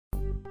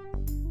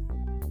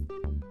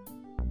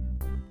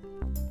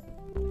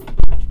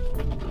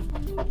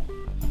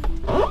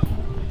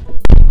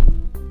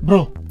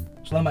Bro,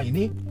 selama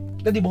ini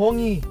kita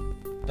dibohongi.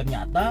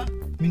 Ternyata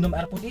minum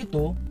air putih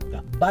itu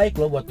gak baik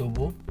loh buat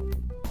tubuh.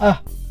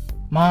 Ah,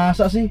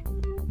 masa sih?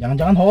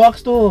 Jangan-jangan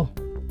hoax tuh.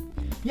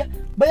 Ya,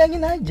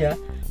 bayangin aja,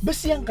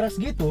 besi yang keras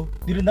gitu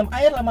direndam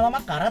air lama-lama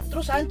karat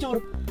terus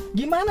hancur.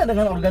 Gimana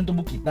dengan organ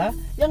tubuh kita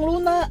yang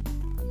lunak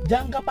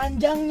jangka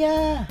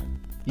panjangnya?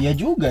 Iya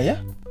juga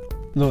ya.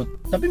 Loh,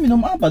 tapi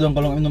minum apa dong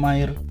kalau nggak minum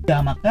air?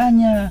 Ya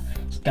makanya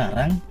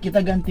sekarang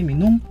kita ganti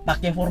minum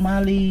pakai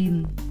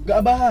formalin.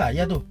 Gak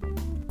bahaya tuh.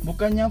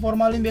 Bukannya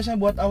formalin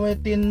biasanya buat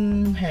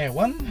awetin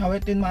hewan,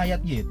 awetin mayat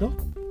gitu?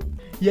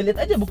 Ya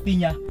lihat aja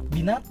buktinya,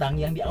 binatang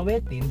yang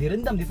diawetin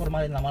direndam di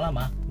formalin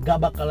lama-lama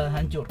gak bakalan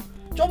hancur.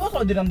 Coba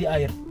kalau direndam di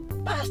air,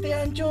 pasti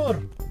hancur.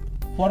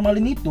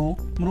 Formalin itu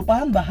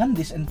merupakan bahan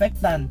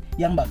disinfektan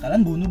yang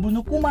bakalan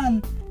bunuh-bunuh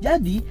kuman.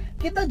 Jadi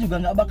kita juga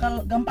gak bakal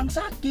gampang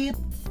sakit.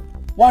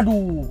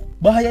 Waduh,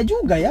 bahaya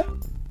juga ya.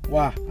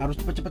 Wah, harus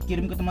cepet-cepet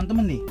kirim ke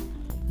teman-teman nih,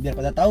 biar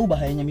pada tahu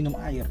bahayanya minum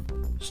air.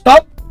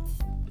 Stop!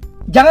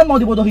 Jangan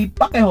mau dibodohi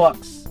pakai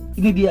hoax.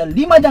 Ini dia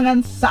 5 jangan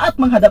saat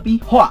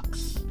menghadapi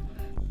hoax.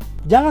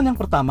 Jangan yang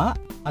pertama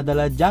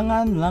adalah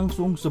jangan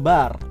langsung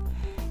sebar.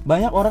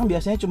 Banyak orang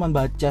biasanya cuma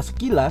baca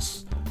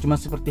sekilas, cuma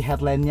seperti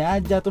headline-nya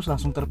aja terus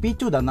langsung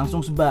terpicu dan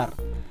langsung sebar.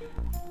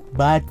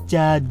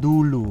 Baca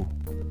dulu.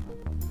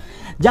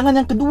 Jangan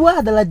yang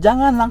kedua adalah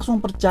jangan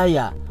langsung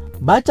percaya.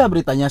 Baca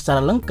beritanya secara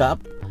lengkap,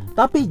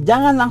 tapi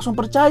jangan langsung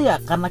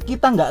percaya karena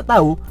kita nggak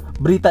tahu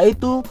berita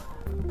itu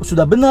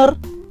sudah benar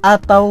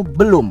atau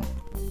belum.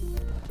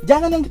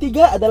 Jangan yang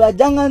ketiga adalah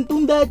jangan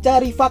tunda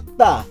cari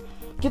fakta.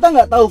 Kita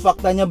nggak tahu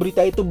faktanya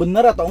berita itu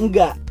benar atau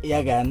enggak,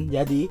 ya kan?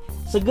 Jadi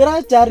segera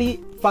cari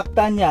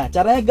faktanya.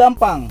 Caranya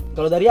gampang.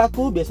 Kalau dari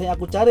aku, biasanya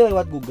aku cari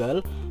lewat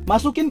Google,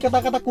 masukin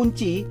kata-kata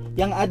kunci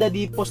yang ada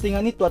di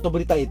postingan itu atau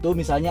berita itu.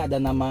 Misalnya ada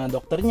nama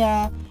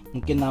dokternya,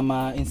 mungkin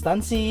nama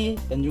instansi,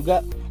 dan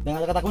juga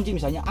dengan kata kunci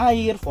misalnya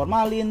air,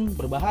 formalin,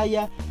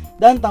 berbahaya,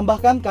 dan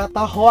tambahkan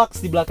kata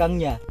hoax di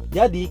belakangnya.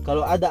 Jadi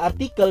kalau ada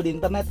artikel di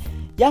internet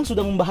yang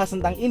sudah membahas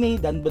tentang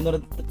ini dan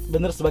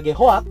benar sebagai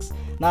hoax,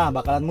 nah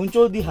bakalan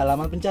muncul di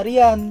halaman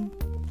pencarian.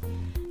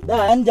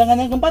 Dan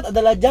jangan yang keempat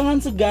adalah jangan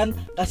segan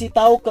kasih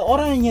tahu ke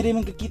orang yang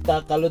ngirimin ke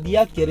kita kalau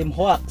dia kirim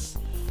hoax.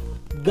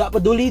 Gak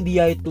peduli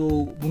dia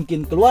itu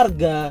mungkin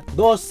keluarga,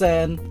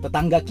 dosen,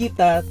 tetangga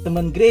kita,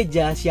 teman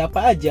gereja,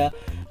 siapa aja.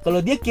 Kalau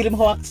dia kirim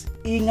hoax,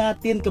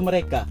 ingatin ke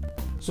mereka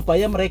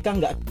supaya mereka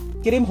nggak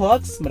kirim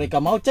hoax,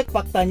 mereka mau cek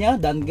faktanya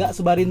dan nggak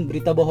sebarin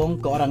berita bohong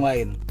ke orang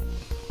lain.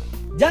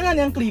 Jangan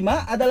yang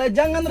kelima adalah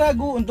jangan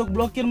ragu untuk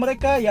blokir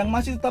mereka yang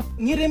masih tetap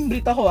ngirim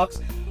berita hoax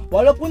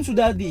walaupun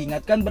sudah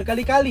diingatkan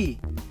berkali-kali.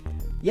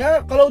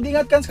 Ya kalau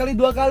diingatkan sekali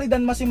dua kali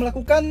dan masih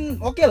melakukan,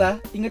 oke lah,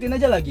 ingetin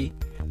aja lagi.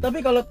 Tapi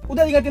kalau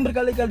udah diingetin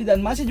berkali-kali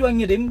dan masih juga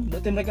ngirim,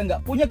 berarti mereka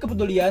nggak punya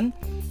kepedulian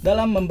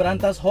dalam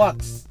memberantas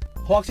hoax.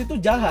 Hoax itu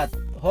jahat.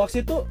 Hoax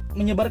itu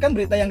menyebarkan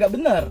berita yang nggak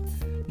benar,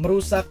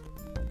 merusak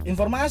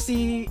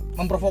informasi,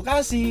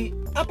 memprovokasi.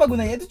 Apa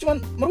gunanya? Itu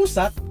cuma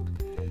merusak.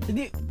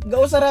 Jadi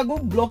gak usah ragu,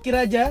 blokir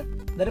aja.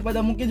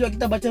 Daripada mungkin juga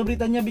kita baca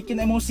beritanya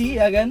bikin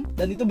emosi, ya kan?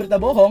 Dan itu berita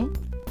bohong.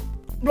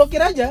 Blokir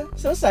aja,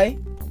 selesai.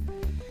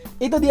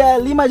 Itu dia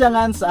 5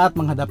 jangan saat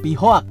menghadapi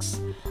hoax.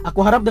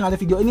 Aku harap dengan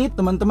ada video ini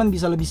teman-teman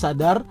bisa lebih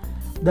sadar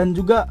dan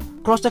juga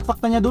cross check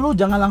faktanya dulu.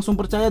 Jangan langsung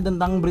percaya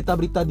tentang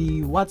berita-berita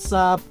di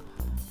WhatsApp,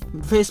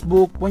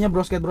 Facebook, pokoknya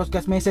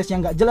broadcast message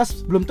yang gak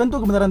jelas, belum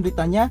tentu kebenaran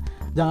beritanya.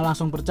 Jangan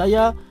langsung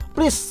percaya.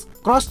 Please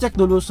cross check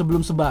dulu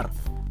sebelum sebar.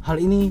 Hal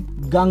ini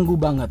ganggu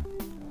banget.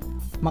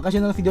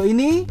 Makasih nonton video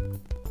ini.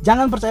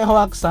 Jangan percaya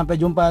hoax. Sampai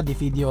jumpa di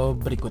video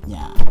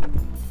berikutnya.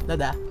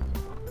 Dadah.